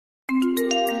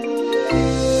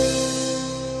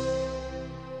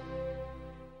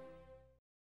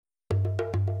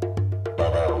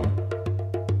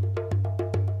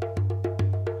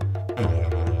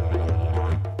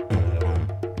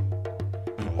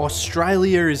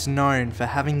Australia is known for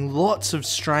having lots of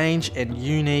strange and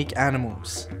unique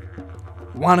animals.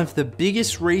 One of the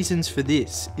biggest reasons for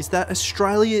this is that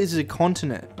Australia is a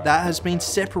continent that has been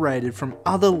separated from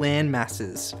other land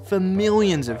masses for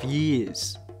millions of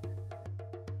years.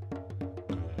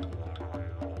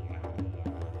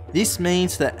 This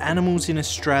means that animals in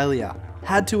Australia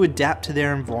had to adapt to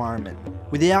their environment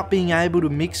without being able to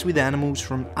mix with animals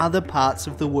from other parts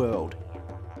of the world.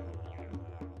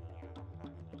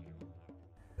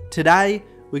 Today,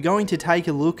 we're going to take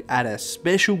a look at a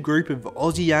special group of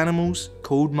Aussie animals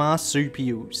called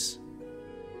marsupials.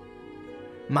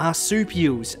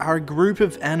 Marsupials are a group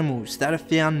of animals that are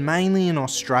found mainly in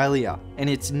Australia and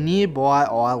its nearby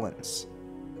islands.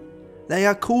 They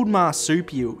are called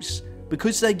marsupials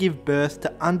because they give birth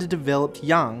to underdeveloped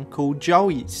young called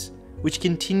joeys, which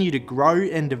continue to grow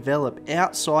and develop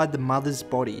outside the mother's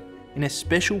body in a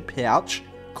special pouch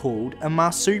called a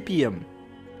marsupium.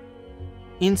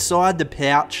 Inside the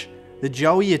pouch, the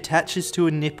joey attaches to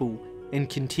a nipple and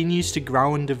continues to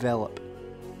grow and develop.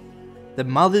 The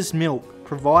mother's milk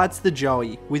provides the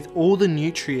joey with all the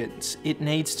nutrients it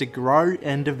needs to grow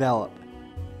and develop.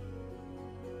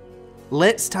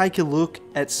 Let's take a look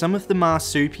at some of the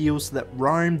marsupials that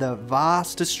roam the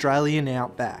vast Australian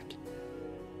outback.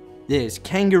 There's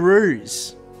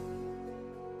kangaroos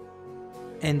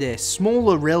and their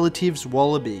smaller relatives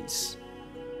wallabies.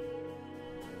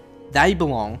 They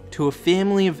belong to a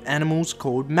family of animals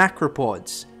called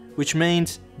Macropods, which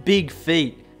means big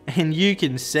feet, and you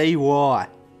can see why.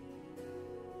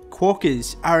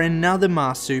 Quokkas are another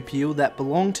marsupial that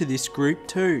belong to this group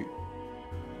too.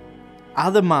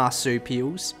 Other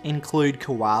marsupials include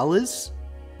koalas,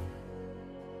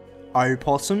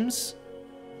 opossums,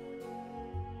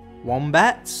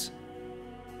 wombats,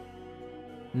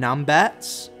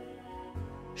 numbats,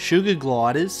 sugar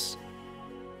gliders,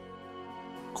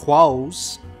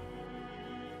 quolls,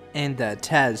 and the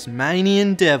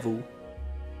Tasmanian devil.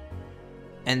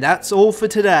 And that's all for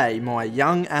today, my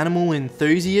young animal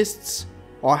enthusiasts.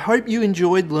 I hope you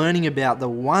enjoyed learning about the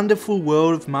wonderful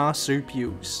world of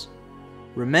marsupials.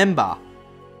 Remember,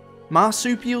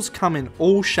 marsupials come in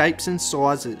all shapes and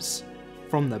sizes,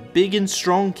 from the big and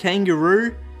strong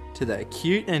kangaroo to the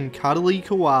cute and cuddly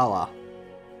koala.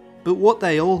 But what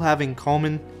they all have in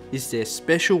common is their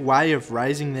special way of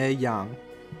raising their young.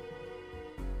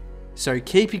 So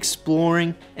keep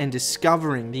exploring and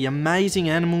discovering the amazing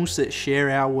animals that share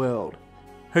our world.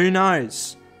 Who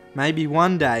knows, maybe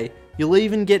one day you'll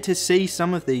even get to see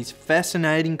some of these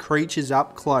fascinating creatures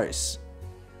up close.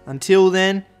 Until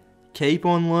then, keep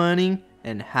on learning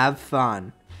and have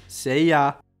fun. See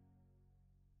ya!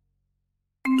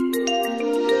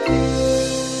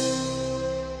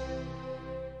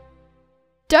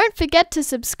 Don't forget to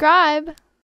subscribe!